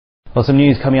Well, some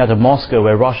news coming out of Moscow,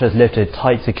 where Russia has lifted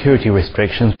tight security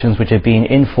restrictions which have been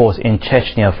in force in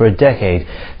Chechnya for a decade.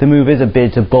 The move is a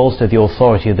bid to bolster the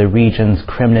authority of the region's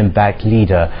Kremlin-backed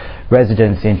leader.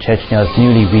 Residents in Chechnya's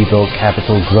newly rebuilt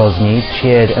capital Grozny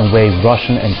cheered and waved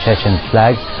Russian and Chechen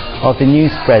flags after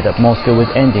news spread that Moscow was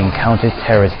ending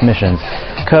counter-terrorist missions.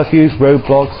 Curfews,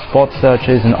 roadblocks, spot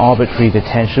searches and arbitrary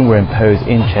detention were imposed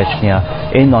in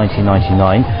Chechnya in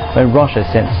 1999 when Russia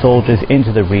sent soldiers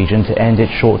into the region to end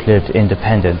its short-lived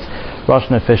independence.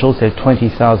 Russian officials said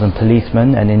 20,000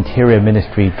 policemen and Interior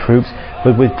Ministry troops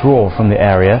would withdraw from the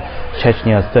area.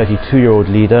 Chechnya's 32-year-old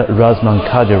leader, Razman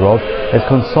Kadyrov, has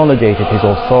consolidated his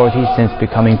authority since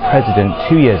becoming president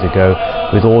 2 years ago,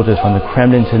 with orders from the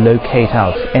Kremlin to locate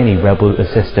out any rebel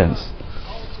assistance.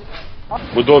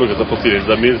 We've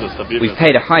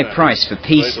paid a high price for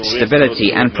peace,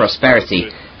 stability and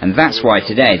prosperity, and that's why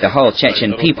today the whole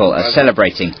Chechen people are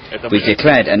celebrating. We've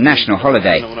declared a national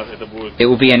holiday. It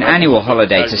will be an annual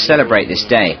holiday to celebrate this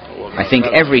day. I think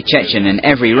every Chechen and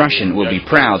every Russian will be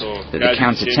proud that the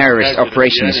counter-terrorist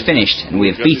operation is finished and we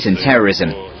have beaten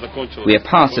terrorism. We are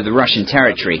part of the Russian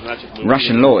territory.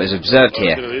 Russian law is observed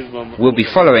here. We'll be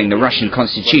following the Russian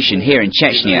constitution here in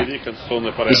Chechnya.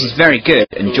 This is very good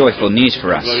and joyful news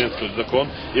for us.